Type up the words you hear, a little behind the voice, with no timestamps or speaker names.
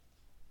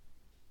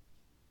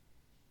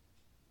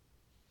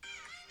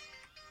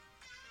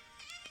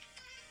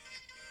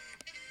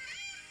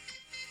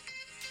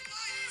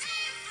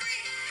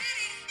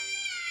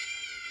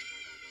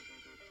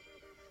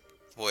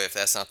Boy, if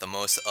that's not the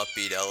most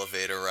upbeat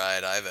elevator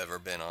ride I've ever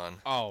been on.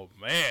 Oh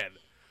man,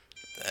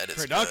 That is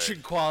good.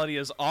 production quality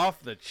is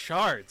off the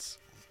charts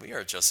We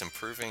are just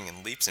improving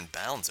in leaps and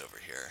bounds over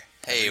here.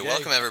 every Hey, day.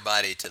 welcome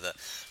everybody to the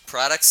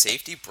product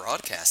safety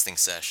broadcasting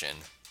session.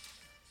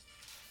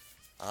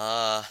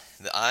 Uh,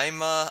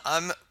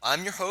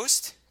 I'm your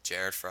host,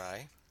 Jared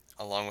Fry,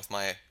 along with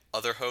my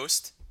other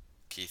host,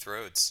 Keith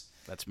Rhodes.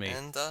 That's me.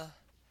 And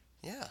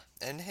yeah,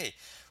 and hey,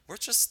 we're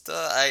just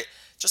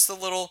a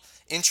little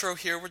intro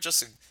here. We're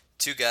just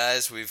two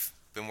guys. We've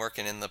been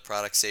working in the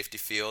product safety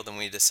field, and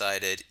we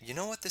decided, you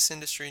know what this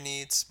industry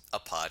needs? A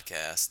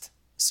podcast.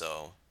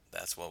 So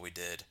that's what we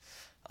did.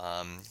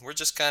 We're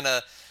just kind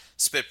of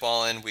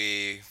spitballing.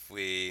 We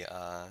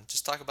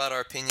just talk about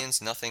our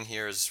opinions. Nothing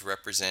here is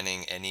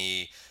representing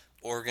any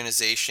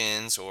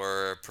organizations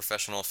or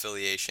professional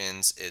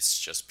affiliations. It's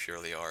just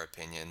purely our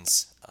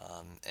opinions.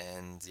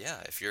 And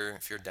yeah, if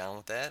you're down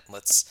with that,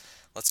 let's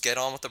get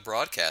on with the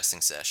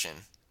broadcasting session.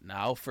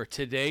 Now for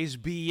today's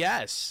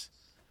BS.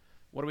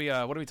 What are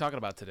we talking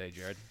about today,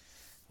 Jared?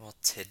 Well,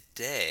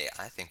 today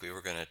I think we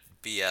were gonna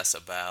BS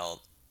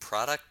about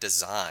product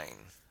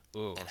design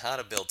Ooh, and how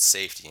to build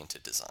safety into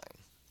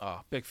design.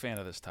 oh, big fan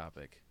of this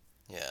topic.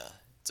 Yeah,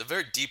 it's a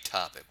very deep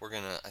topic. We're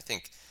gonna, I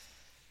think,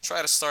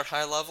 try to start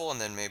high level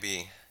and then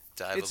maybe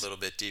dive a It's little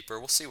bit deeper.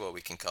 We'll see what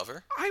we can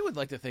cover. I would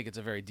like to think it's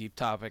a very deep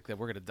topic that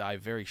we're going to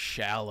dive very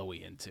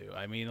shallowly into.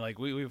 I mean, like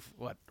we've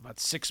about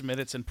 6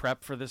 minutes in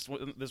prep for this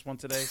one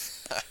today.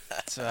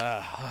 It's,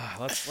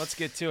 let's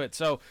get to it.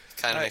 So,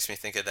 Kind of I, makes me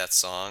think of that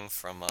song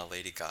from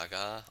Lady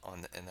Gaga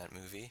in that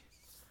movie.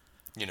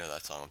 You know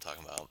that song I'm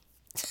talking about.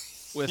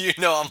 with You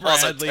know I'm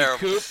also Bradley terrible.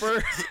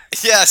 Cooper.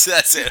 Yes,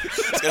 that's it.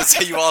 I was gonna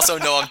say you also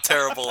know I'm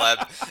terrible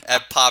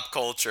at pop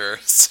culture.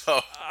 So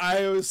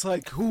I was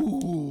like,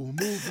 ooh,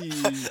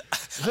 movie.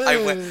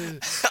 I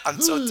went.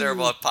 I'm so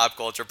terrible at pop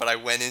culture, but I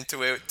went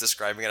into it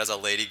describing it as a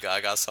Lady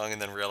Gaga song,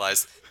 and then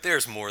realized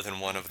there's more than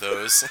one of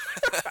those.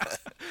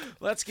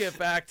 Let's get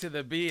back to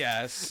the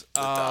BS.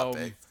 The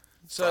topic.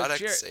 So,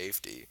 Product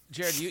safety.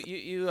 Jared,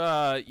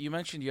 you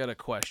mentioned you had a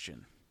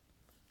question.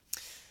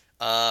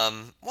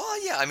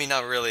 Well, yeah, I mean,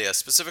 not really a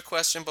specific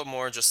question, but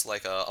more just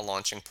like a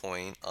launching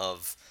point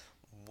of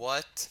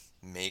what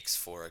makes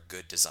for a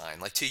good design.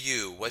 Like to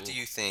you, what do Ooh.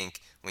 you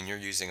think when you're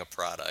using a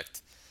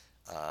product?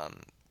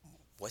 Um,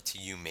 what to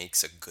you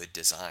makes a good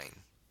design?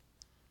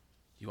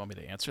 You want me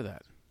to answer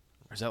that,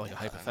 or is that like a Yeah,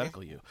 I mean,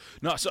 hypothetical? You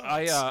no. So no,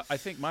 it's I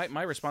think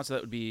my response to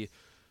that would be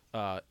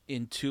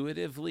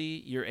intuitively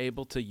you're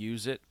able to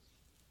use it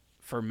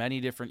for many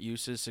different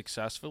uses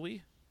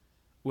successfully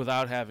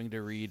without having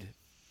to read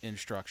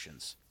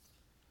instructions.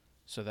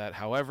 So that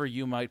however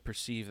you might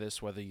perceive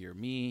this, whether you're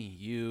me,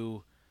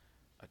 you,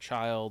 a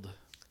child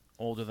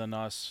older than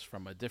us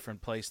from a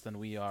different place than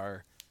we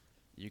are,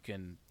 you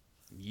can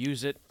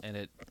use it and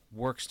it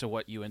works to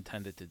what you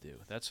intend it to do.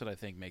 That's what I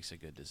think makes a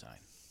good design.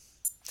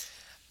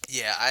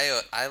 yeah.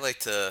 I like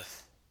to.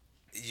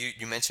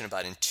 You mentioned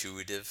about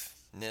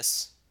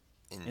intuitiveness.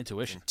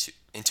 Intuition.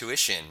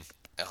 Intuition.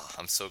 Oh,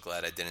 I'm so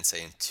glad I didn't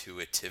say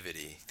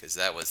intuitivity because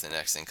that was the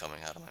next thing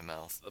coming out of my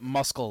mouth.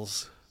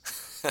 Muscles.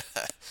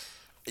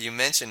 You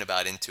mentioned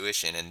about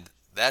intuition, and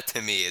that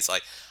to me is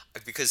like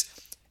because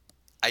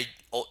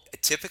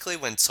typically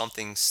when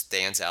something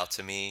stands out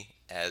to me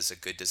as a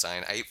good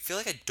design, I feel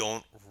like I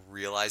don't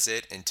realize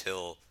it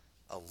until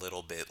a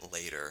little bit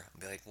later.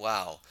 I'll be like,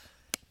 wow,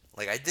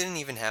 like I didn't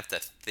even have to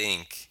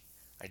think.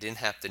 I didn't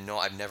have to know.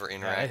 I've never Yeah,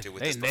 interacted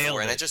with they this before,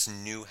 nailed and I it. just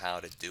knew how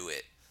to do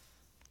it.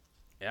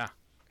 Yeah.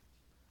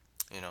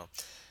 You know,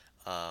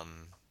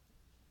 um,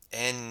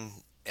 and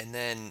and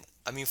then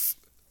I mean,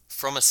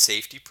 from a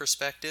safety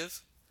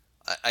perspective,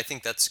 I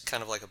think that's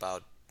kind of like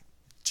about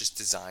just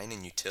design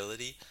and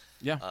utility.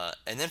 Yeah.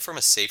 And then from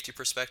a safety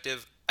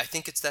perspective, I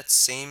think it's that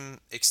same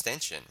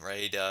extension,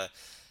 right?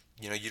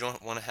 You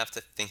don't want to have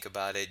to think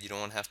about it. You don't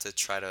want to have to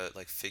try to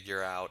like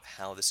figure out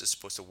how this is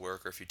supposed to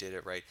work or if you did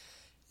it right.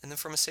 And then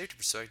from a safety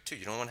perspective too,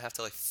 you don't want to have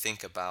to like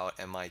think about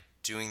am I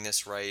doing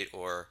this right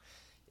or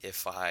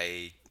if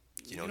I,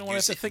 You don't want to have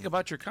use to it. think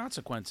about your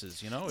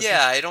consequences, you know? It's Yeah,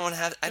 just I don't want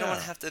yeah.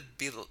 to have to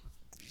be,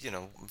 you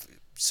know,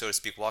 so to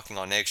speak, walking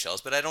on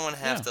eggshells. But I don't want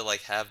to have Yeah. to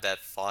like have that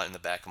thought in the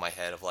back of my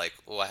head of like,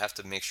 oh, I have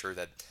to make sure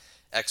that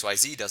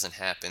XYZ doesn't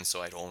happen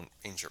so I don't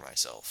injure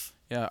myself.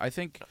 Yeah, I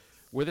think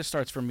where this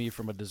starts for me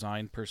from a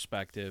design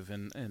perspective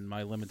and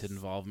my limited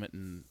involvement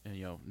in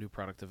new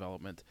product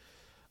development,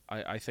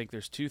 I think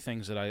there's two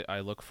things that I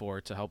look for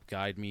to help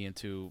guide me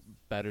into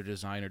better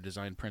design or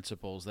design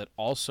principles that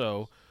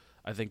also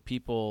I think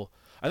people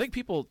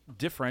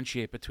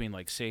differentiate between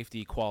like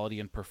safety, quality,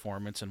 and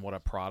performance and what a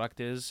product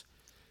is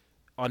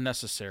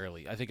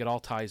unnecessarily. I think it all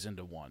ties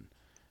into one.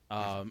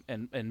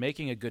 And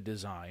making a good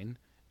design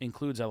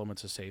includes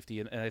elements of safety,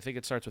 and I think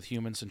it starts with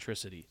human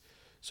centricity.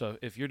 So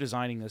if you're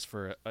designing this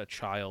for a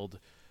child,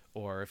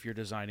 or if you're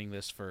designing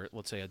this for,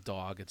 let's say, a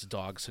dog, it's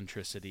dog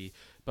centricity,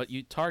 but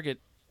you target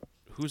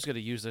who's going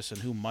to use this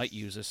and who might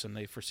use this in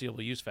a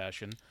foreseeable use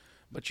fashion,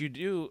 but you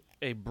do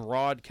a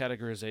broad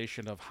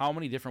categorization of how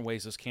many different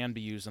ways this can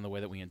be used in the way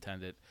that we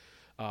intend it.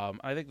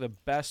 I think the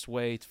best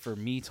way for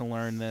me to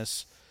learn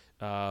this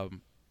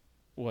um,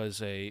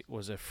 was a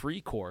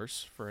free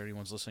course for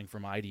anyone's listening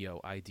from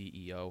IDEO.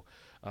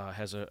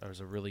 Has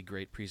a really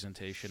great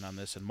presentation on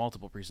this and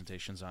multiple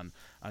presentations on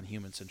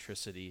human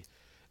centricity.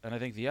 And I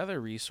think the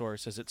other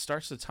resource is it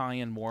starts to tie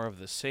in more of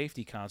the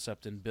safety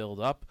concept and build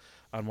up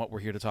on what we're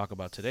here to talk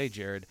about today,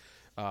 Jared.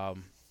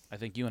 Um, I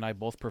think you and I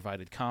both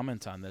provided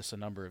comment on this a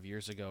number of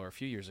years ago, or a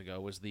few years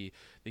ago, was the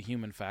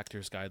human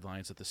factors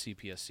guidelines that the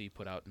CPSC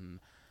put out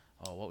in,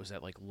 oh, what was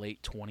that, like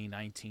late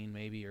 2019,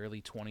 maybe early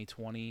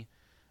 2020.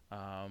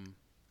 Um,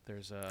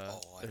 there's a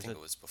Oh, I there's think a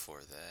it was before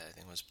that. I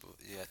think it was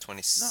yeah, no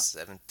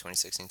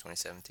 2016,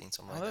 2017,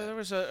 something like Well, that. there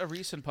was a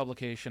recent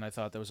publication I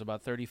thought that was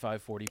about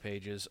 35, 40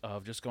 pages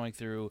of just going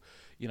through,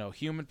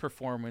 human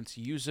performance,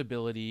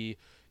 usability,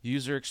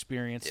 user Yeah.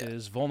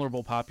 experiences,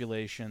 vulnerable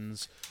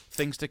populations,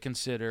 things to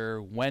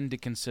consider, when to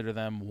consider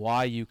them,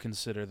 why you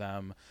consider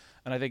them.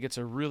 And I think it's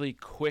a really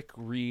quick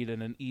read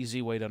and an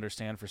easy way to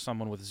understand for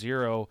someone with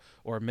zero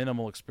or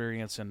minimal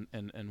experience in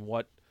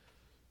what,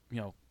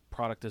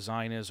 product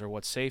design is or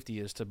what safety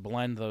is to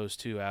blend those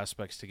two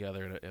aspects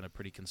together in a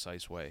pretty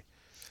concise way.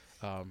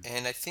 Um,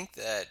 And I think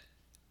that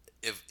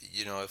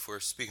if we're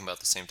speaking about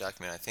the same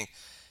document, I think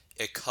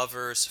it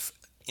covers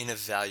an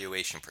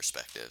evaluation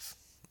perspective,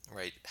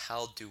 right?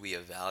 How do we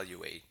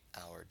evaluate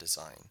our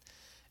design?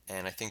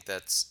 And I think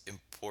that's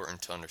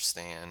important to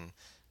understand,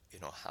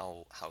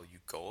 how you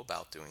go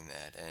about doing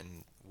that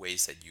and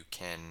ways that you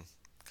can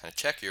kind of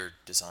check your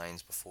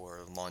designs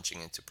before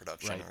launching into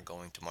production right. or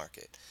going to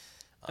market.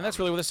 And that's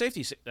Um, really where the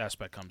safety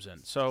aspect comes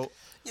in. So,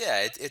 yeah,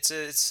 it's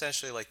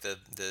essentially like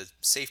the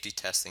safety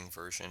testing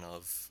version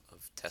of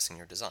testing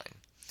your design.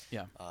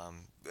 yeah,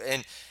 Um,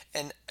 and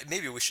and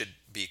maybe we should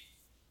be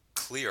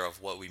clear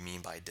of what we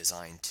mean by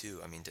design too.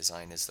 I mean,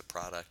 design is the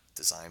product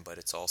design, but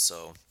it's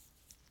also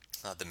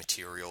the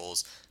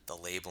materials, the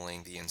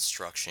labeling, the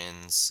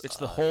instructions, it's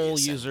the the whole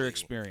user assembly.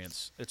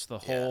 experience. It's the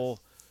Yeah, whole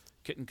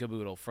kit and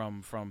caboodle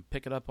from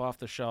pick it up off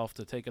the shelf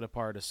to take it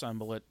apart,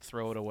 assemble it,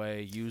 throw it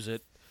away, use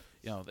it.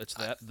 It's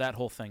I, that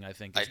whole thing. I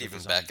think is I'd the even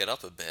design. back it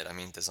up a bit. I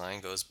mean,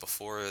 design goes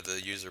before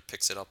the user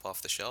picks it up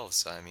off the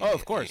shelves. I mean, Oh,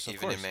 of course, of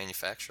even in course.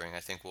 manufacturing, I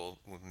think we'll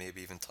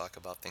maybe even talk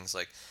about things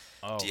like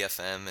Oh,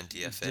 DFM and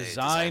DFA, design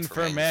design for for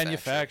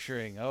manufacture.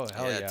 manufacturing. Oh,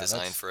 hell Yeah, yeah, design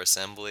that's for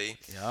assembly.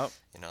 yep,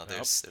 yep.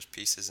 There's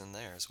pieces in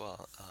there as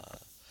well.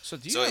 So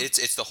do you So have?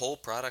 it's the whole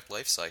product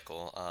life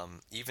cycle,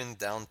 even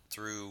down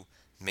through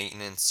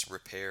maintenance,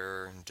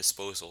 repair, and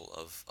disposal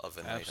of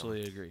an item.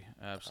 Absolutely agree.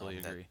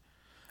 Absolutely That agree.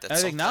 that And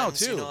I think now sometimes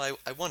too.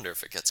 I wonder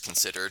if it gets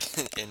considered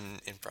in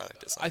product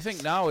I design.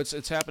 think now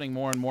it's happening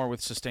more and more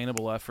with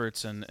sustainable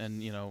efforts and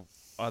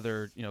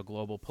other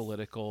global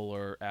political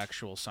or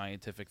actual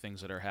scientific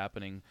things that are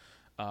happening.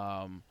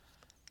 Um,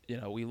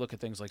 we look at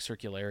things like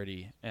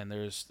circularity, and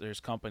there's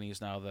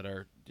companies now that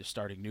are just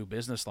starting new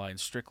business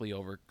lines strictly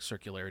over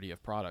circularity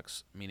of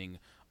products, meaning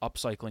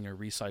upcycling or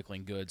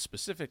recycling goods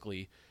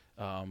specifically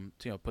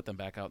to put them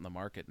back out in the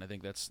market. And I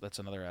think that's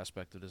another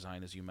aspect of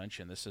design, as you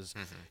mentioned. This is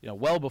Hmm.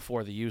 well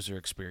before the user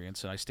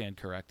experience, and I stand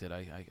corrected.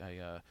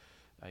 I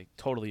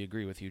totally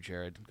agree with you,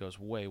 Jared. It goes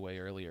way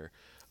earlier.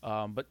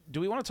 But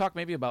do we want to talk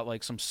maybe about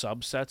like some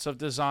subsets of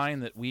design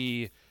that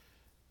we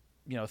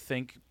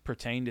think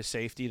pertain to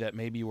safety that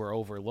maybe were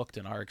overlooked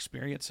in our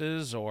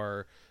experiences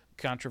or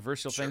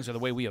controversial Sure. things or the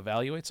way we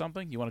evaluate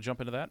something? You want to jump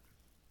into that?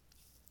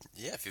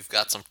 Yeah, if you've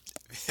got some,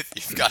 if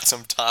you've got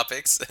some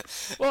topics,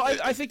 Well,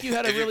 I think you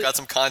had a if you've really got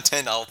some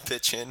content, I'll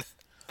pitch in.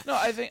 no.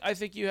 I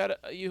think you had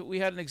we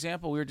had an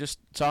example. We were just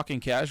talking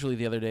casually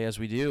the other day, as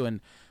we do,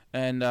 and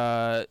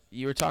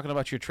you were talking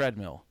about your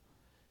treadmill,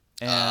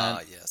 and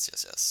Yes.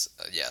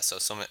 Yeah. So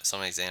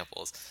some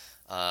examples.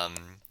 Um,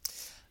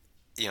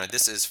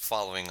 this is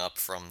following up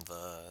from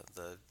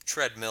the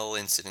treadmill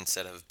incidents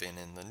that have been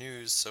in the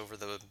news over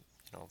the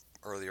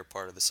earlier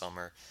part of the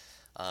summer.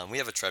 We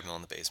have a treadmill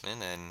in the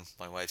basement, and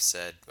my wife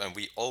said, and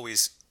we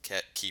always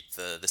keep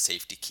the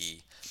safety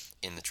key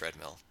in the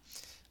treadmill.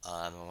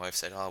 My wife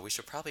said, "Oh, we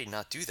should probably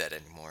not do that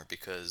anymore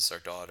because our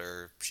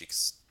daughter,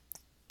 she's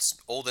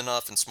old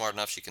enough and smart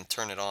enough, she can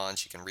turn it on,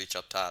 she can reach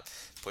up top,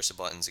 push the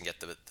buttons, and get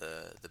the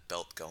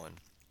belt going."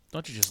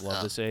 don't you just love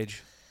Um, this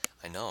age?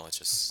 I know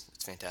it's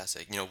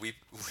fantastic. We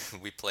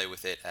we play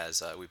with it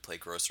as we play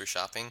grocery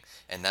shopping,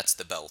 and that's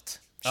the belt.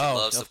 She Oh,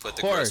 loves to of put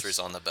the groceries course.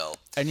 on the belt.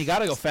 And you got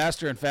to go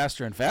faster and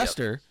faster and Yep.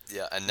 faster.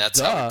 Yeah, and that's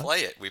how we Duh.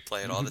 play it. We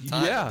play it all the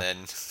time, and Yeah.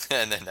 then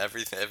and then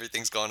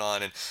everything's going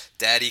on, and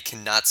Daddy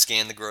cannot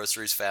scan the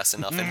groceries fast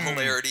enough, and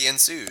hilarity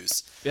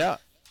ensues. Yeah.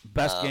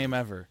 Best game Um,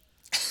 ever.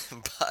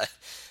 but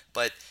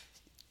but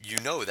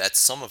that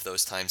some of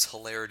those times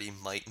hilarity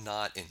might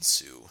not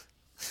ensue,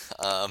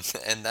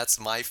 and that's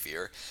my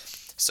fear.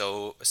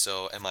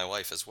 And my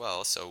wife as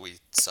well. So we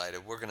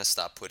decided we're gonna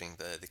stop putting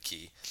the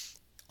key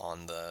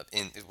on the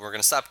in. We're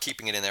gonna stop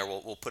keeping it in there.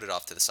 We'll put it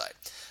off to the side.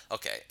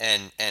 Okay.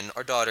 And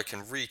our daughter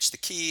can reach the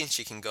key and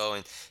she can go,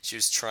 and she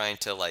was trying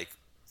to like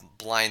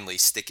blindly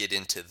stick it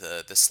into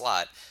the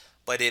slot,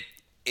 but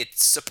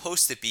it's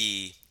supposed to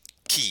be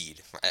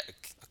keyed. Right?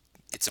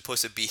 it's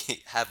supposed to be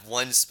have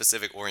one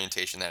specific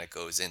orientation that it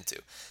goes into.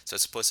 So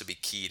it's supposed to be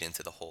keyed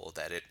into the hole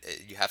that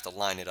you have to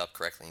line it up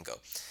correctly and go.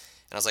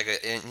 And I was like,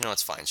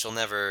 it's fine. She'll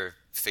never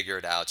figure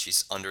it out.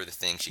 She's under the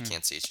thing. She Hmm.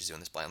 can't see it. She's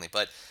doing this blindly.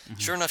 But Hmm.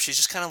 sure enough, she's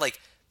just kind of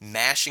like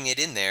mashing it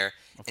in there,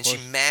 Of and she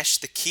course.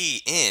 mashed the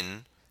key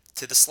in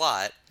to the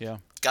slot, Yeah.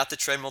 got the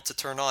treadmill to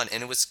turn on,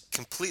 and it was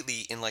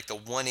completely in like the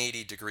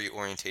 180-degree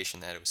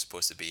orientation that it was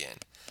supposed to be in.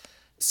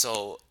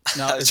 So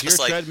Now, I was is your just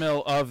like,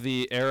 treadmill of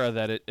the era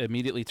that it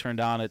immediately turned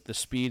on at the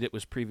speed it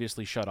was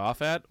previously shut off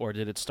at, or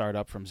did it start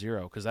up from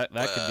zero? Because that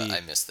could be.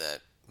 I missed that.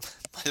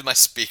 My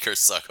speakers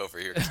suck over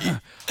here, Keith.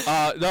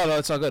 No,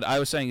 it's all good. I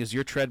was saying, is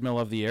your treadmill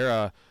of the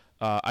era?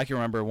 I can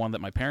remember one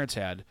that my parents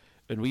had,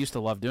 and we used to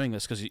love doing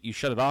this because you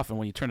shut it off, and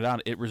when you turn it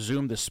on, it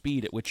resumed the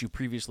speed at which you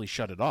previously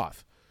shut it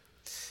off.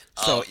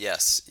 Oh So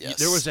yes, yes.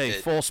 there was a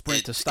full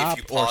sprint to If stop,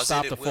 you or pause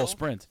stop it to full will.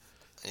 sprint.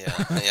 Yeah,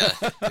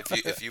 yeah.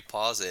 If you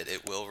pause it,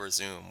 it will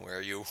resume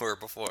where you were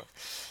before.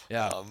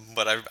 Yeah.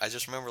 But I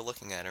just remember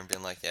looking at her and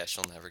being like, yeah,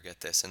 she'll never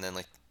get this. And then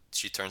like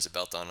she turns the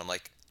belt on. I'm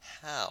like,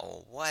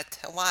 how? What?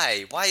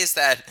 Why? Why is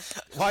that?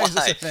 Why is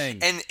this a Why? thing?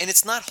 And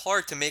it's not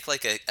hard to make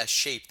like a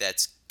shape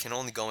that's can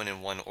only go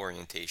in one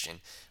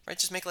orientation, right?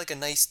 Just make like a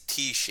nice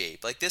T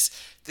shape. Like this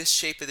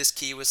shape of this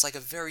key was like a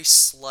very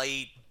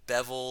slight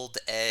beveled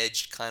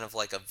edge, kind of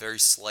like a very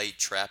slight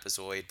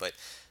trapezoid, but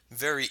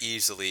very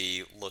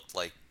easily looked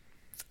like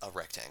a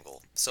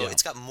rectangle. So Yeah.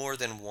 it's got more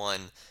than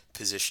one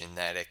position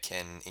that it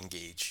can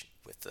engage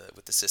with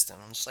the system.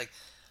 I'm just like,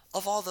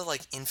 of all the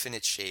like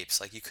infinite shapes,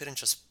 like you couldn't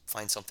just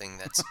find something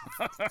that's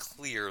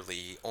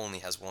clearly only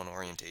has one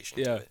orientation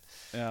to Yeah. it.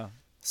 Yeah.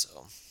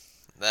 So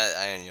that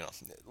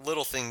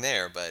little thing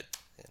there, but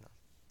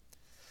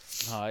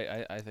No,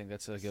 I think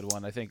that's a good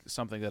one. I think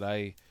something that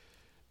I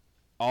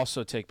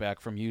also take back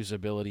from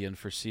usability and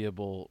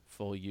foreseeable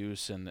full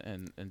use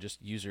and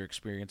just user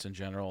experience in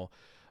general.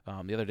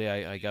 The other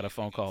day I got a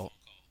phone call.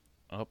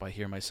 Oh, I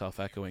hear myself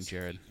echoing,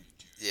 Jared.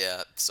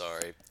 yeah,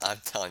 sorry. I'm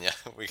telling you,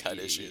 we got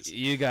issues.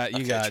 You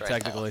Okay, got try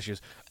technical now.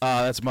 issues.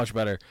 That's much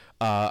better.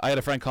 I had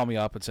a friend call me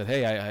up and said,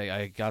 "Hey,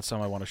 I got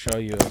some I want to show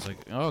you." I was like,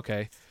 oh,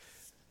 "Okay,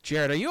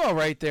 Jared, are you all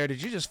right there?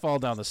 Did you just fall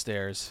down the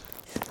stairs?"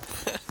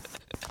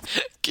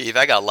 Keith,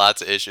 I got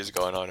lots of issues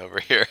going on over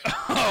here.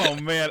 Oh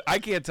man, I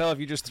can't tell if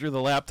you just threw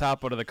the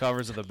laptop under the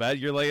covers of the bed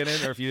you're laying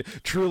in, or if you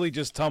truly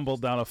just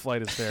tumbled down a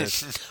flight of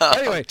stairs. No, I'm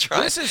Anyway,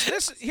 trying.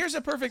 this. Here's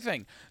a perfect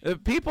thing.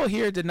 People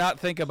here did not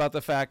think about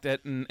the fact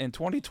that in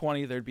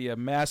 2020 there'd be a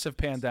massive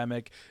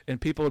pandemic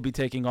and people would be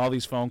taking all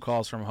these phone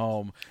calls from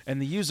home,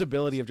 and the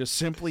usability of just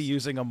simply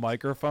using a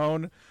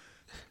microphone.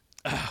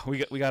 We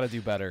got to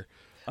do better.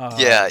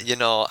 Yeah,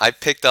 I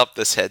picked up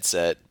this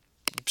headset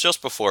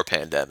just before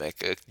pandemic,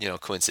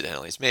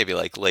 coincidentally. It's maybe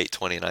like late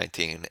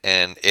 2019,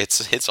 and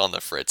it's on the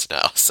fritz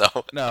now.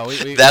 So No,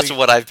 that's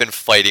what I've been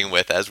fighting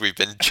with as we've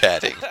been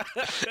chatting.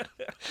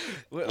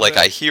 Like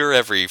we I hear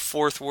every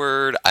fourth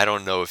word. I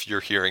don't know if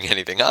you're hearing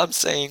anything I'm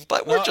saying,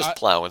 but we're no, just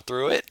plowing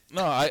through it.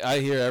 no, I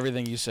hear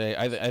everything you say.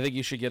 I think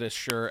you should get a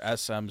Shure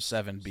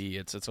SM7B.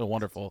 It's a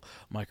wonderful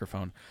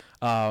microphone.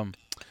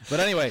 But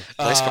anyway,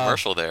 Nice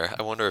commercial there.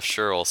 I wonder if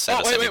Sure will send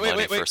oh, us any money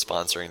wait. for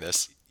sponsoring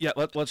this. Yeah,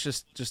 let's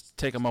just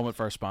take a moment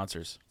for our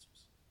sponsors.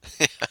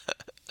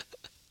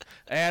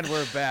 And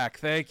we're back.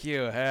 Thank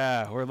you.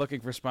 Yeah, we're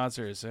looking for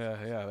sponsors. Yeah,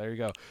 there you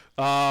go.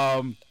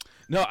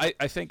 No,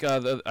 I think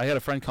I had a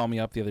friend call me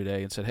up the other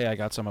day and said, "Hey, I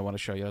got some I want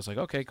to show you." I was like,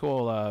 "Okay,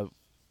 cool.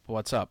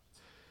 What's up?"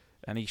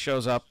 And he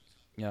shows up,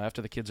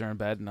 after the kids are in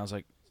bed, and I was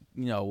like,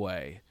 "No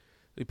way."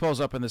 He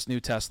pulls up in this new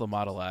Tesla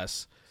Model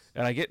S,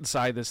 and I get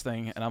inside this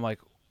thing, and I'm like,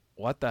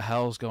 "What the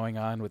hell's going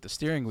on with the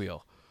steering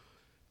wheel?"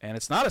 And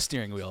it's not a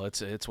steering wheel.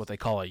 It's what they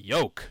call a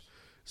yoke.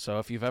 So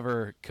if you've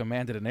ever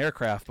commanded an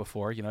aircraft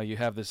before, you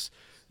have this,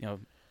 kind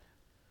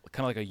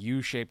of like a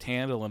U-shaped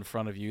handle in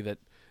front of you that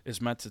is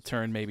meant to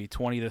turn maybe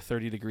 20 to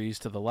 30 degrees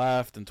to the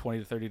left and 20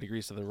 to 30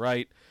 degrees to the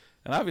right.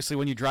 And obviously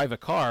when you drive a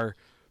car,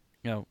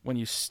 when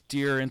you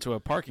steer into a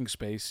parking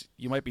space,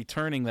 you might be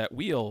turning that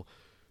wheel,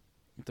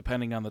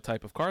 depending on the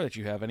type of car that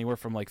you have, anywhere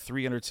from like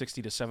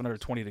 360 to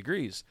 720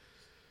 degrees.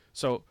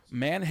 So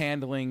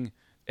manhandling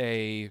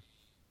a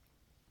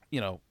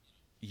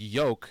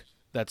yoke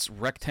that's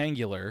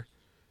rectangular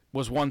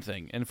was one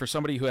thing, and for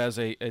somebody who has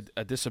a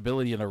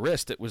disability in a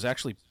wrist, it was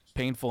actually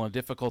painful and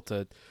difficult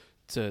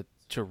to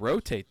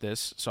rotate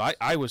this. So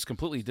I was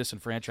completely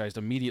disenfranchised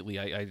immediately.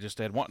 I just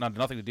had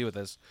nothing to do with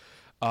this.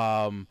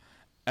 And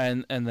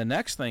the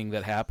next thing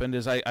that happened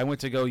is I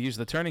went to go use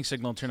the turning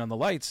signal and turn on the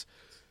lights.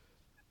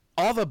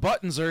 All the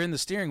buttons are in the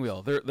steering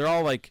wheel. They're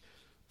all like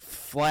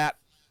flat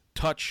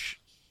touch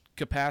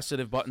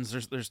capacitive buttons.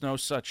 There's no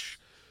such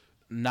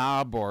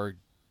knob or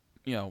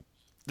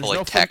there's Like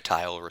no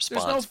tactile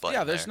response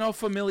button there's there. no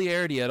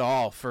familiarity at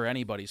all for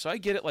anybody. So I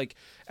get it. Like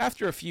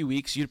after a few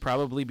weeks, you'd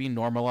probably be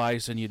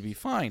normalized and you'd be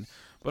fine.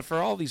 But for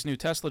all these new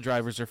Tesla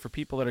drivers or for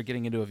people that are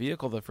getting into a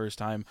vehicle the first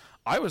time,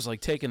 I was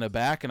like taken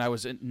aback and I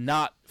was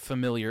not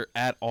familiar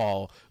at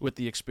all with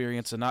the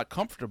experience and not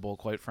comfortable,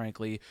 quite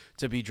frankly,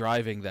 to be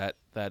driving that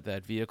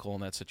vehicle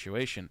in that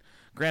situation.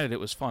 Granted, it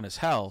was fun as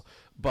hell,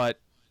 but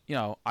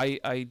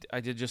I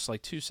did just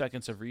like 2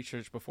 seconds of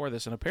research before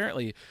this, and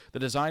apparently the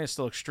design is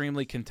still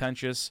extremely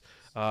contentious.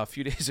 A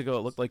few days ago,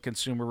 it looked like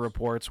Consumer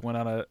Reports went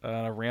on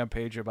a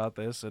rampage about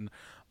this, and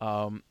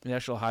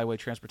National Highway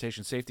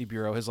Transportation Safety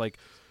Bureau has like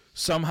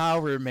somehow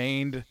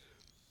remained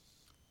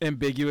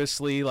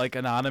ambiguously like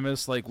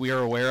anonymous, like we are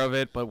aware of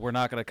it, but we're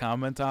not going to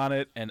comment on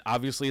it. And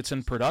obviously, it's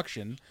in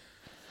production.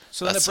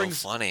 So then That's it so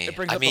brings funny. it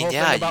brings I up the mean, whole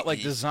yeah, thing about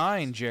like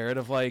design, Jared,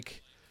 of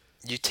like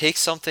you take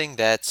something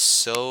that's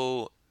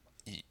so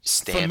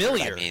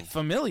standard. I mean,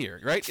 familiar,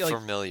 right? Like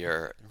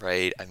familiar,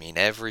 right? I mean,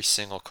 every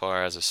single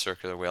car has a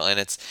circular wheel, and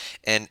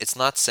it's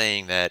not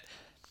saying that,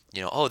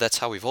 oh, that's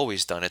how we've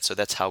always done it, so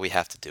that's how we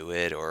have to do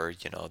it, or,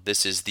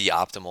 this is the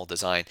optimal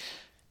design.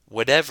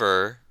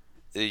 Whatever,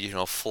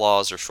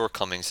 flaws or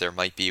shortcomings there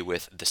might be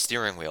with the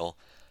steering wheel,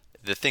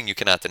 the thing you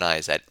cannot deny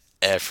is that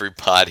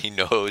everybody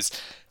knows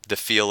the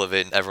feel of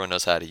it and everyone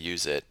knows how to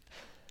use it.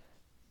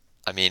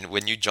 I mean,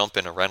 when you jump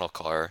in a rental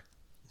car,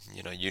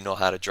 you know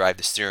how to drive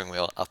the steering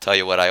wheel. I'll tell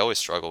you what I always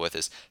struggle with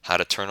is how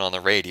to turn on the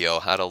radio,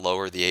 how to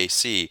lower the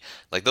AC.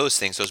 Like those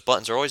things, those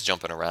buttons are always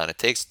jumping around. It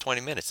takes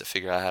 20 minutes to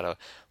figure out how to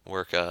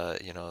work,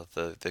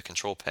 the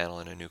control panel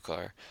in a new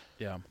car.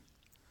 yeah,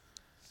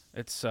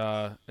 it's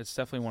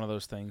definitely one of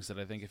those things that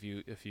I think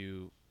if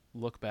you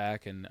look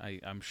back, and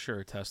I'm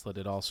sure Tesla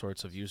did all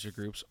sorts of user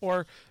groups,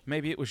 or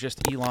maybe it was just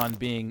Elon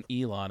being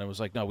Elon. It was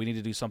like, no, we need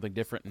to do something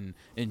different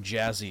and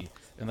jazzy,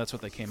 and that's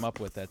what they came up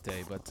with that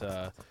day.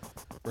 But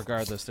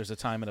regardless, there's a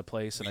time and a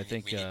place, and I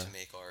think we need to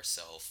make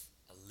ourselves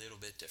a little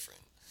bit different.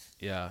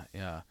 yeah,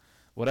 yeah.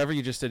 Whatever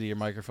you just did to your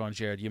microphone,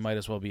 Jared, you might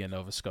as well be in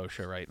Nova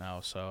Scotia right now.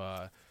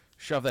 So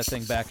shove that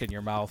thing back in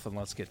your mouth and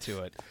let's get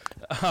to it.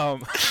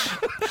 Um,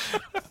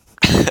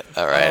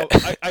 All right.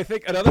 I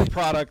think another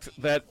product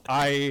that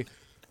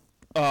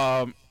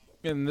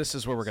and this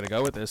is where we're going to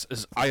go with this,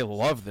 is I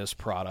love this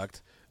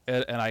product,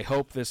 and I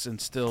hope this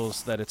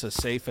instills that it's a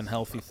safe and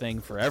healthy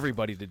thing for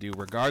everybody to do,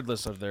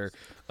 regardless of their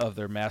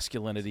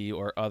masculinity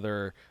or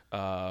other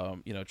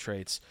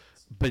traits.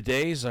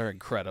 Bidets are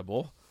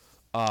incredible.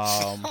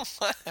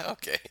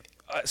 Okay.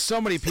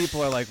 So many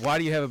people are like, "Why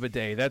do you have a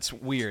bidet? That's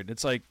weird."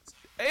 It's like,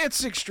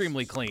 it's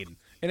extremely clean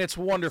and it's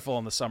wonderful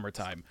in the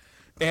summertime,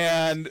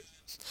 and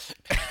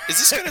Is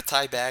this going to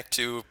tie back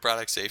to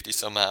product safety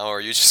somehow, or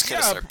are you just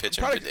going to start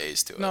pitching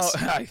bidets to us?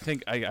 No, I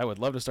think I would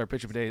love to start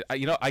pitching bidets.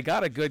 I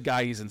got a good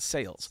guy. He's in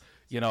sales,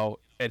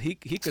 and he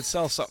could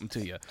sell something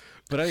to you.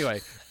 But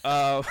anyway,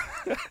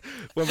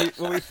 when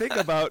we think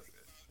about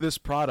this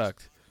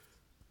product,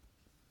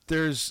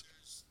 there's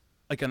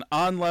like an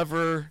on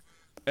lever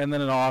and then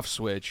an off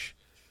switch,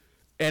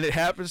 and it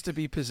happens to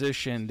be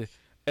positioned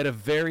at a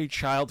very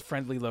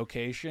child-friendly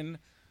location,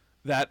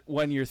 that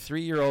when your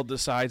 3-year-old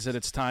decides that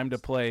it's time to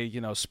play,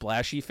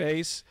 splashy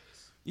face,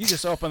 you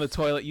just open the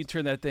toilet, you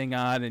turn that thing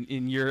on,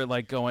 and you're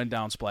like going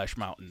down Splash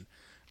Mountain.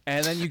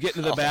 And then you get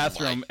into the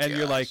bathroom, and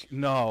you're like,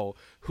 no,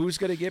 who's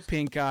going to get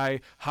pink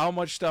eye? How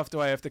much stuff do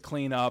I have to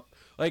clean up?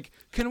 Like,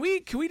 can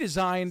we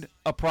design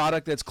a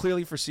product that's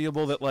clearly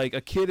foreseeable, that like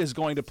a kid is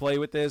going to play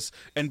with this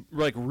and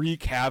like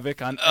wreak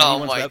havoc on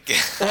anyone's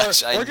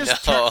gosh, or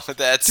just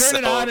turn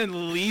it on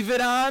and leave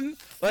it on?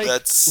 Like,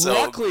 that's so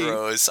luckily,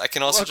 gross. I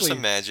can also just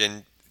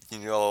imagine,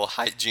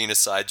 hygiene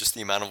aside, just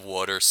the amount of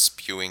water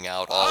spewing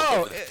out all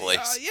over the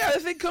place. Yeah, the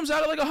thing comes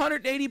out at like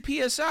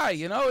 180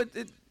 psi. No,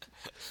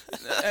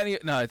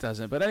 it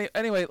doesn't. But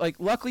anyway, like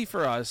luckily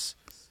for us,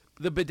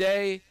 the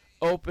bidet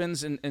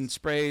opens and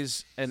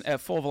sprays, and at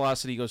full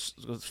velocity goes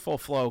full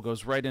flow,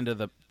 goes right into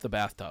the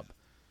bathtub.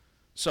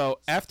 So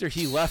after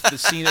he left the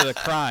scene of the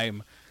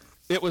crime,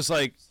 it was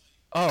like,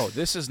 oh,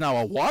 this is now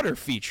a water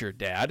feature,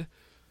 Dad.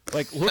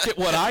 Like, look at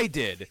what I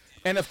did.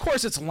 And of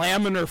course it's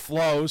laminar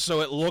flow, so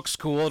it looks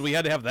cool, and we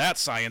had to have that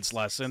science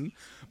lesson.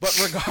 But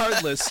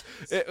regardless,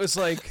 it was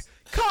like,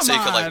 come on. So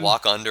you could like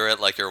walk under it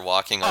like you're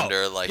walking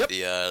under like yep.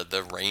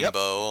 the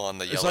rainbow on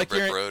the yellow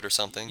brick road or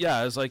something?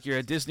 Yeah, it was like you're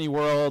at Disney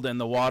World and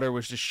the water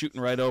was just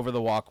shooting right over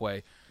the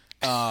walkway.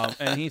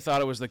 And he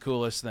thought it was the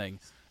coolest thing.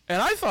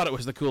 And I thought it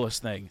was the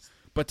coolest thing.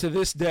 But to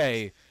this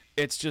day,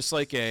 it's just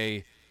like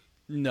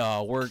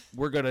no,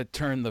 we're going to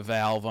turn the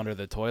valve under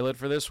the toilet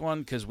for this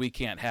one because we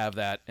can't have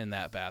that in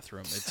that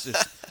bathroom. It's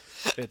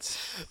just,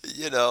 it's...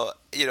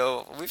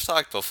 we've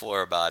talked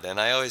before about it,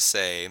 and I always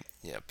say,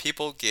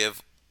 people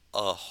give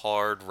a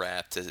hard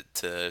rap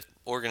to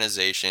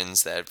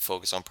organizations that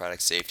focus on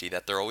product safety,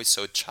 that they're always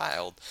so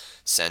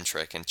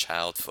child-centric and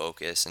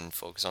child-focused and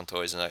focus on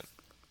toys. And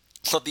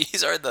well,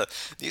 these are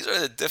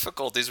the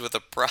difficulties with the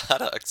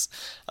products.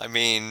 I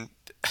mean,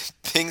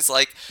 things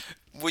like,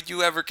 would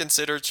you ever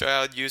consider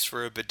child use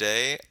for a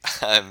bidet?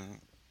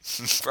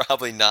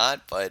 Probably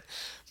not, but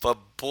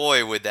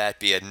boy, would that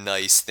be a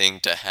nice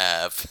thing to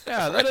have.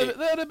 Yeah, right?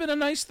 that'd have been a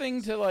nice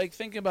thing to like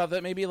think about.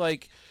 That maybe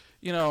like,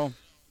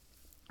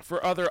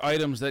 for other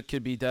items that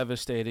could be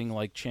devastating,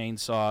 like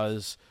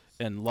chainsaws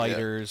and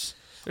lighters.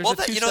 Yeah. There's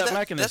a two-step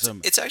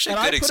mechanism. It's actually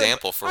a good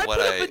example for what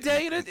I put a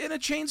bidet in a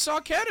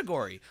chainsaw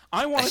category.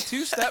 I want a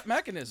two-step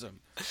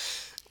mechanism.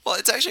 Well,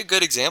 it's actually a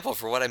good example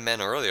for what I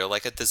meant earlier,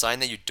 like a design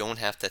that you don't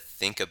have to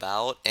think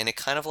about, and it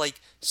kind of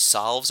like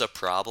solves a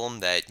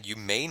problem that you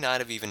may not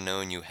have even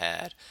known you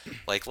had.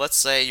 Like, let's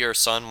say your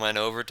son went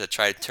over to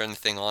try to turn the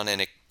thing on and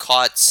it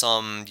caught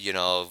some,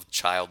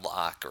 child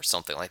lock or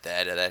something like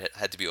that that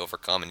had to be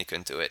overcome and he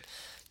couldn't do it.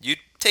 You'd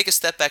take a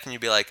step back and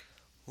you'd be like,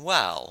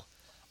 wow,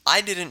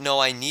 I didn't know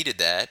I needed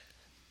that,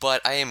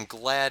 but I am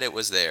glad it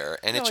was there,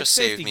 and Yeah, it like just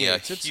saved safety me a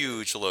gates. It's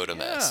huge load of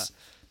yeah, mess.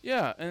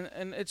 yeah,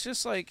 and it's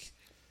just like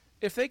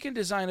if they can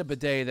design a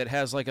bidet that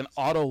has like an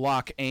auto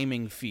lock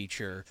aiming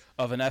feature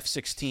of an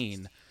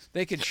F-16,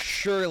 they could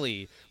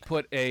surely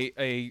put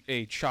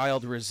a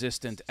child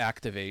resistant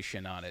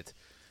activation on it.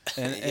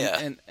 And, and, Yeah.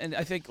 and, and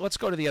I think let's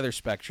go to the other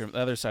spectrum, the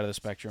other side of the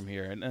spectrum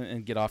here,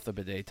 and get off the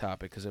bidet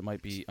topic because it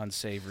might be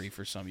unsavory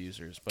for some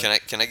users. But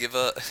Can I give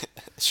a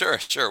sure,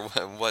 sure.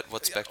 What yeah,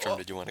 spectrum well,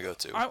 did you want to go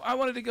to? I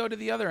wanted to go to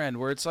the other end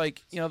where it's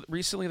like,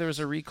 recently there was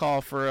a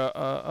recall for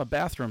a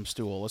bathroom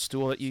stool, a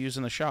stool that you use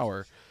in the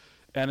shower,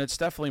 and it's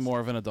definitely more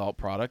of an adult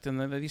product, and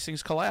then these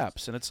things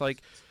collapse, and it's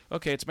like,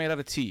 okay, it's made out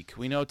of teak.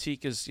 We know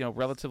teak is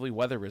relatively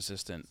weather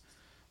resistant,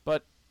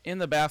 but in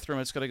the bathroom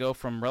it's going to go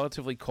from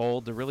relatively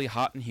cold to really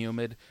hot and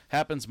humid.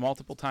 Happens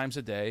multiple times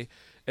a day,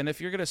 and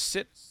if you're going to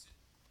sit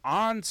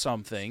on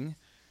something,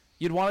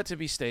 you'd want it to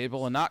be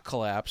stable and not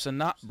collapse and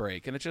not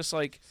break. And it's just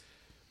like,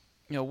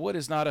 wood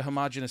is not a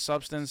homogeneous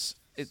substance.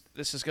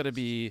 This is going to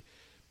be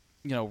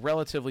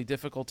relatively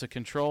difficult to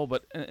control.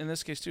 But in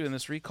this case too, in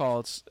this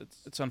recall,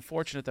 it's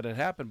unfortunate that it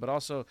happened. But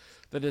also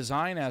the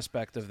design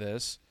aspect of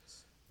this,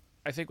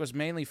 I think, was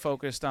mainly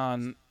focused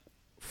on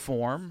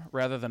form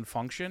rather than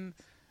function,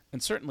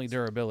 and certainly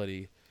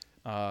durability.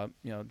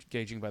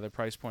 Gauging by the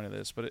price point of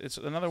this, but it's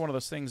another one of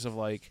those things of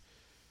like,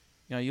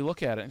 you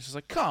look at it and it's just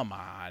like, come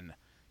on.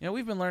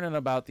 We've been learning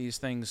about these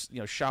things,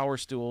 shower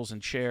stools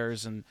and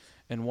chairs and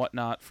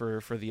whatnot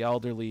for the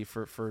elderly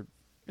for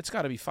it's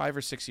got to be 5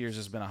 or 6 years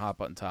has been a hot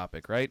button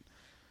topic, right?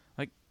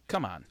 Like,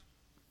 come on.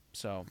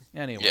 So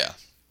Yeah,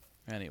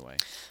 anyway,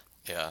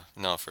 yeah,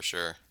 no, for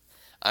sure.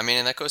 I mean,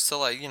 and that goes to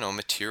like,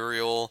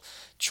 material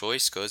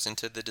choice goes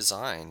into the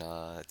design.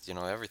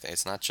 Everything.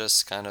 It's not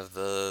just kind of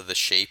the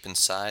shape and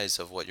size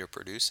of what you're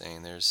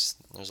producing. There's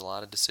a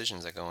lot of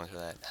decisions that go into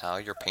that. How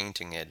you're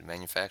painting it,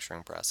 manufacturing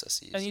and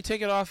processes. you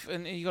take it off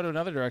and you go to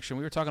another direction.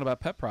 We were talking about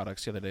pet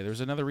products the other day.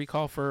 There's another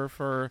recall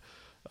for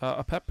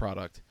a pet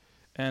product,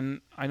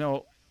 and I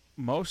know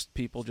most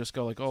people just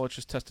go like, oh, let's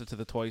just test it to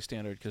the toy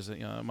standard because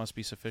it must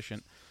be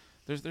sufficient.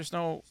 There's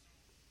no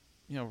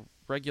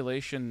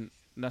regulation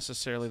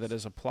necessarily that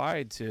is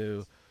applied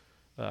to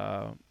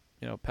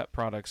pet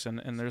products,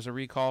 and there's a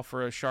recall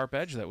for a sharp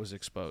edge that was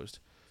exposed.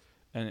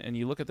 And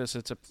you look at this,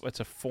 it's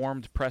a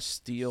formed pressed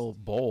steel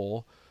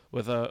bowl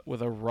with a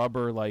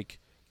rubber like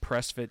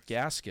press fit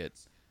gasket,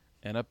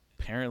 and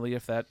apparently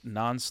if that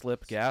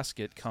non-slip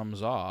gasket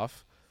comes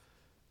off,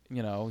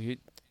 you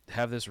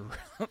have this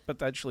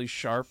potentially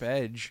sharp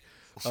edge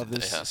of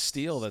this Yeah.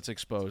 steel that's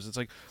exposed. It's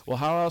like, well,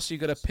 how else are you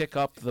going to pick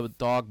up the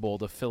dog bowl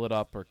to fill it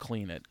up or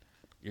clean it?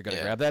 You're going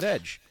to Yeah. grab that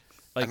edge.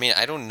 I Like, mean,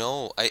 I don't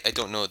know. I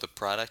don't know the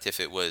product if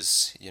it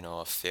was,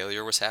 a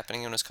failure was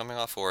happening when it was coming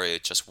off, or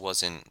it just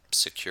wasn't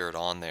secured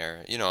on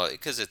there.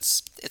 Because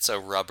it's a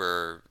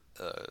rubber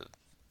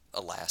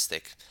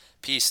elastic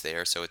piece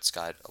there, so it's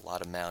got a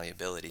lot of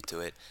malleability to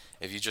it.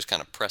 If you just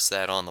kind of press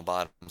that on the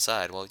bottom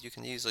side, well, you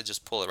can easily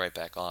just pull it right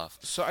back off.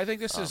 so I think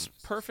this is Um,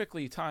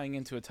 perfectly tying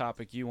into a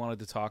topic you wanted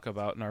to talk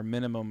about in our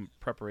minimum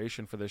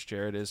preparation for this,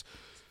 Jared, is,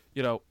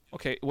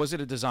 okay, was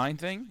it a design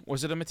thing?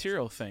 Was it a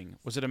material thing?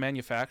 Was it a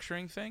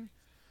manufacturing thing?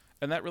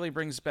 And that really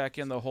brings back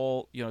in the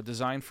whole,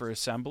 design for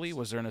assembly.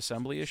 Was there an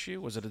assembly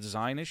issue? Was it a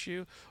design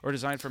issue or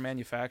design for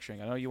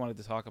manufacturing? I know you wanted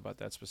to talk about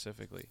that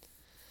specifically.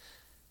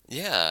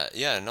 yeah,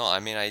 yeah, no, I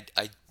mean, I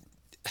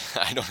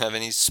don't have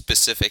any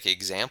specific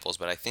examples,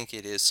 but I think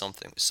it is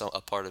something, so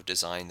a part of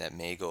design that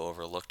may go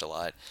overlooked a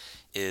lot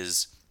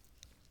is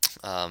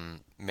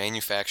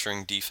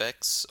manufacturing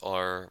defects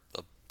are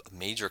a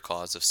major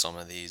cause of some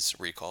of these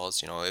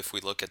recalls. If we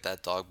look at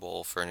that dog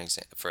bowl for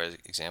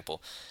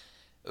example,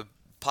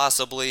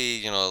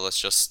 possibly, let's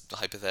just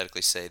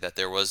hypothetically say that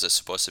there was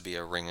supposed to be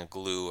a ring of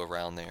glue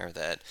around there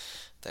that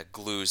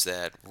glues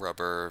that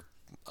rubber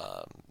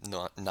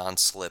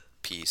non-slip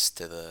piece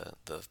to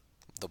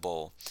the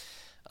bowl.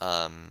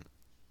 Um,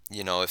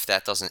 if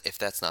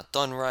that's not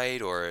done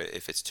right, or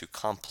if it's too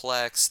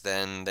complex,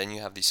 then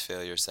you have these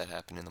failures that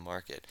happen in the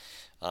market.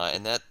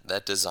 And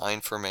that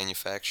design for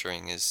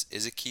manufacturing is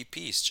a key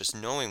piece. Just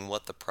knowing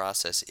what the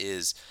process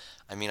is.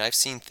 I mean, I've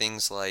seen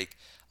things like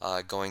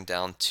going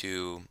down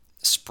to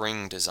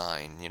spring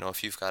design.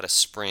 If you've got a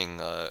spring,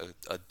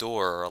 a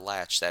door or a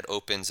latch that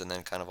opens and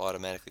then kind of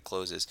automatically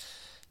closes,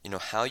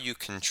 how you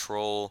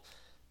control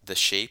the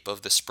shape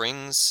of the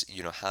springs,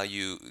 how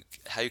you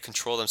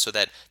control them so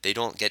that they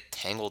don't get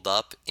tangled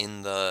up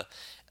in the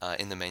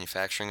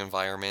manufacturing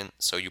environment.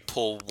 So you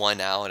pull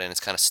one out and it's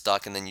kind of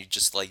stuck, and then you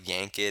just like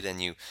yank it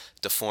and you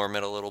deform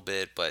it a little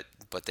bit, but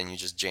then you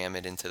just jam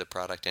it into the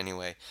product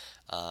anyway.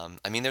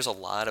 I mean, there's a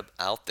lot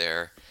out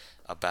there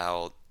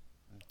about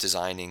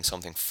designing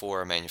something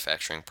for a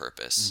manufacturing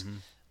purpose.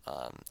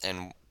 Mm-hmm.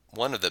 And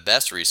one of the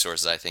best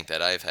resources I think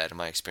that I've had in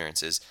my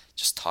experience is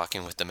just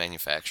talking with the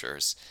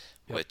manufacturers,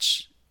 Yep.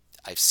 which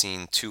I've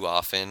seen too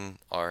often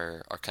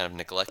are kind of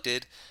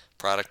neglected.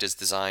 Product is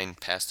designed,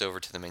 passed over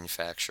to the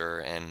manufacturer,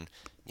 and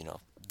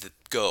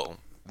go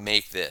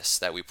make this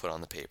that we put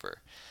on the paper.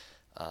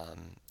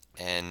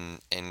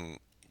 And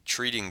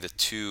treating the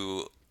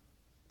two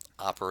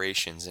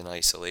operations in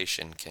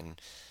isolation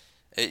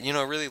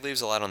really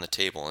leaves a lot on the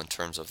table in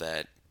terms of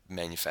that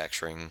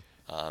manufacturing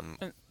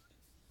And,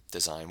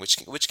 design,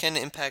 which can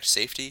impact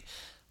safety,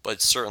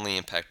 but certainly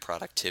impact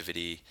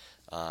productivity,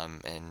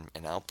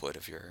 and output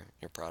of your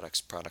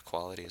product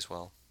quality as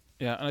well.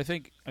 yeah, and I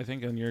think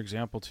in your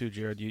example too,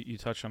 Jared, you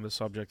touched on the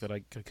subject that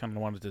I kind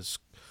of wanted to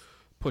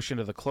push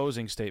into the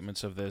closing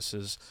statements of this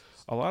is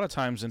a lot of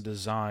times in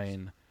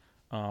design,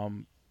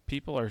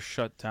 people are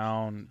shut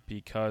down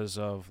because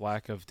of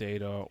lack of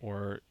data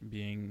or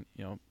being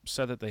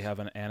said that they have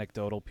an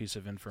anecdotal piece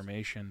of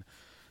information,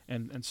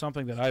 and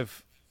something that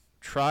I've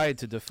tried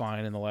to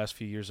define in the last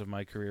few years of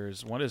my career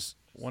is when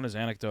does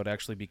anecdote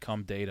actually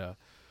become data?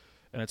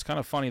 And it's kind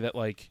of funny that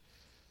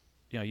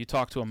you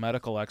talk to a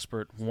medical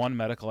expert, one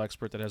medical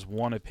expert that has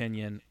one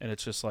opinion, and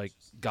it's just like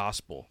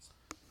gospel.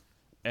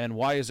 And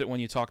why is it when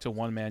you talk to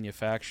one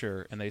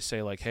manufacturer and they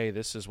say like, "Hey,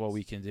 this is what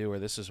we can do," or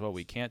 "This is what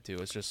we can't do,"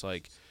 it's just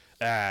like,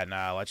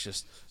 nah, let's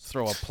just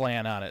throw a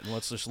plan on it and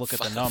let's just look at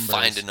the Find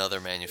numbers. another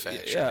Yeah,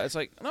 manufacturer. it's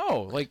like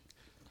no, like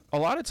a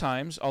lot of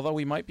times, although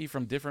we might be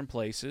from different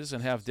places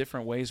and have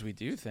different ways we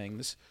do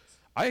things,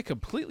 I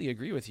completely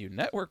agree with you.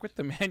 Network with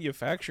the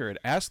manufacturer and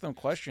ask them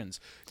questions.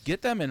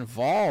 Get them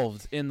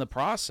involved in the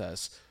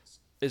process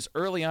as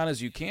early on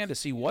as you can to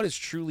see what is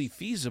truly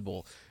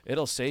feasible.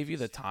 It'll save you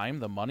the time,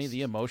 the money,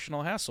 the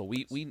emotional hassle.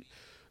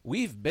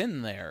 We've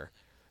been there,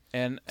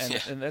 and and Yeah,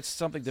 and that's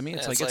something to me.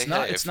 It's yeah. like It's it's like,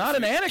 not hey, it's not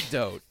an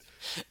anecdote.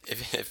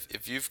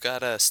 if you've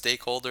got a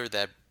stakeholder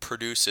that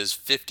produces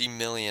 50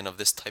 million of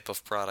this type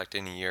of product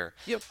in a year,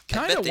 You I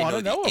kind bet of they want know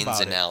to the know ins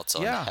about and it. outs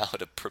on Yeah, how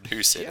to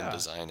produce it and yeah.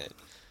 design it.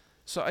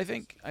 So I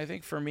think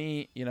for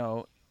me,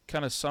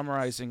 kind of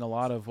summarizing a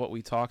lot of what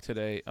we talked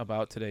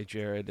about today,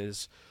 Jared,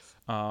 is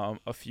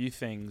a few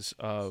things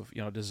of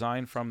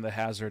design from the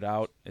hazard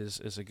out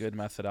is a good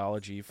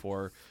methodology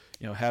for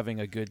having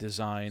a good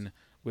design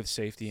with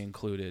safety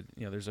included.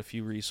 There's a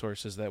few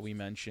resources that we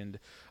mentioned.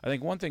 I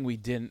think one thing we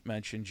didn't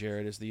mention,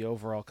 Jared, is the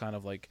overall kind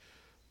of like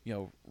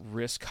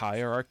risk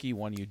hierarchy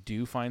when you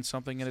do find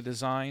something in a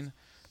design.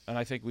 And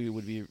I think we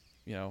would be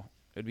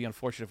it'd be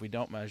unfortunate if we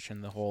don't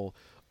mention the whole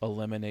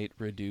eliminate,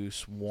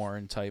 reduce,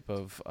 warn type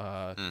of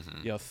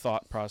Hmm.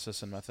 thought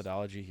process and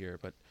methodology here.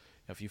 But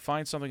if you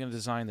find something in a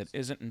design that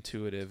isn't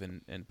intuitive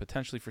and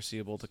potentially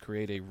foreseeable to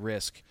create a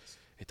risk,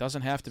 it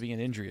doesn't have to be an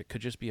injury. It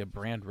could just be a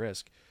brand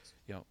risk.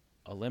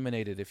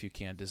 Eliminate it if you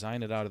can.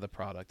 Design it out of the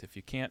product. If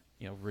you can't,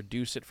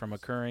 reduce it from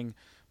occurring,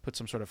 put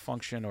some sort of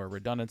function or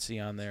redundancy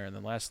on there. And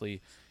then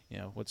lastly,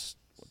 what's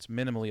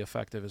minimally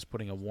effective is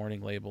putting a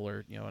warning label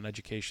or an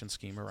education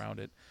scheme around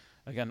it.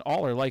 Again,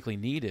 all are likely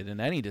needed in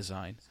any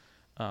design,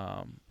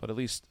 but at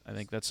least I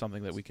think that's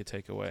something that we could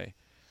take away.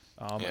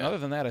 And Yeah. other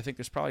than that, I think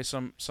there's probably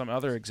some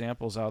other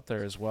examples out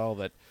there as well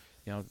that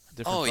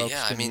different Oh folks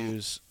yeah. I can mean,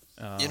 use.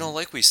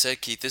 like we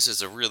said, Keith, this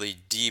is a really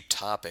deep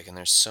topic, and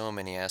there's so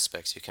many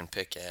aspects you can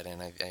pick at,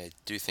 and I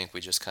do think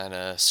we just kind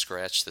of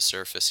scratched the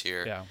surface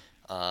here. Yeah,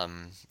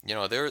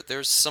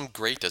 There's some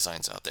great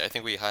designs out there. I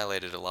think we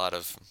highlighted a lot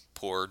of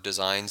poor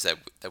designs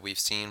that we've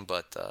seen,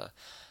 but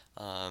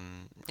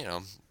um, you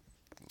know,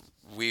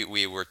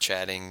 we were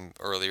chatting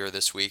earlier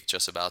this week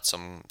just about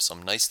some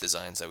nice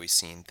designs that we've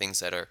seen, things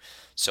that are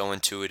so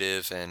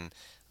intuitive and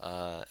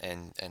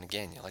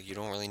again, like you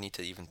don't really need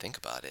to even think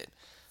about it.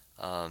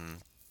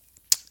 Um,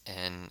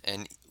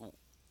 and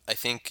I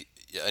think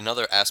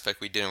another aspect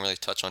we didn't really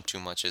touch on too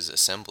much is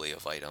assembly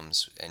of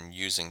items and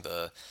using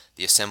the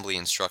assembly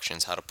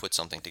instructions, how to put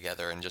something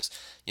together, and just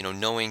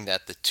knowing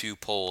that the two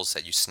poles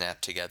that you snap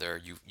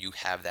together, you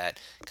have that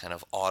kind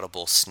of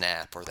audible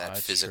snap or that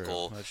that's true.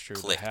 physical That's true.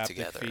 The click haptic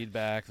together.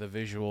 feedback, the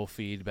visual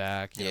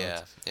feedback,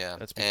 Yeah, yeah,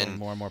 that's becoming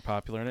more and more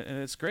popular,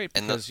 and it's great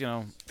and the because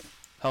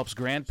helps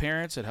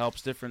grandparents, it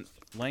helps different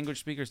language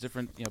speakers,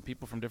 different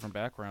people from different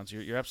backgrounds.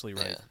 You're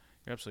absolutely right. yeah.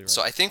 You're absolutely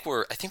So right. I think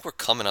we're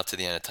coming up to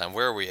the end of time.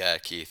 Where are we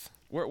at, Keith?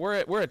 We're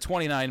at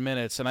 29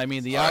 minutes, and I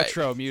mean the All right.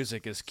 outro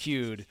music is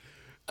cued.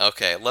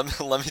 Okay,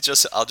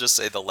 I'll just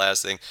say the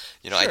last thing.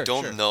 I Sure,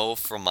 don't sure. know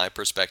from my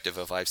perspective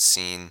if I've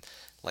seen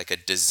like a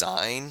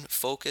design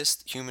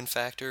focused human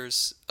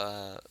factors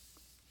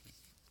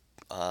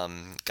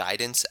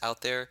guidance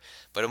out there,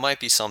 but it might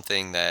be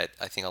something that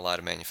I think a lot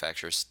of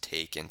manufacturers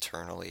take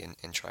internally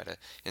and try to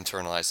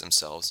internalize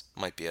themselves.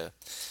 Might be a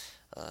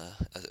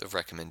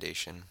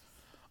recommendation.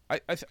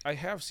 I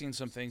have seen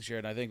some things here,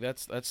 and I think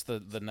that's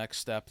the next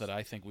step that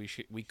I think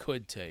we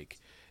could take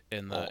Oh,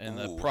 in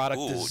the ooh, product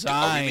ooh.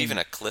 Are we leaving design.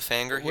 a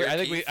cliffhanger here,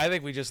 Keith? I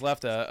think we just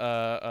left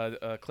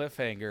a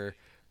cliffhanger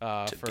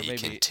To for be maybe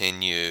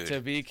continued. to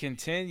be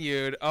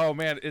continued. Oh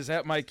man, is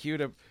that my cue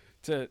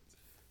to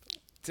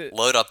To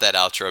Load up that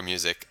outro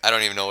music. I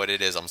don't even know what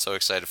it is. I'm so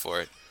excited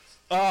for it.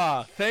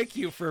 thank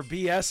you for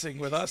BSing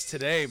with us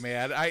today,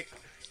 man.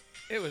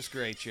 It was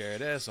great,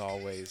 Jared, as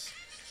always.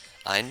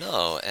 I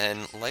know,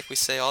 and like we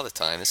say all the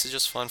time, this is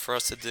just fun for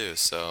us to do.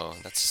 So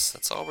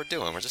that's all we're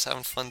doing. We're just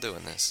having fun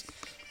doing this.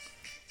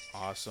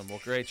 Awesome.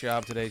 Well, great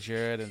job today,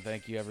 Jared, and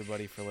thank you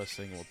everybody for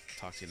listening. We'll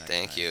talk to you next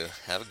Thank time. you.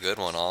 Have a good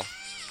one, all.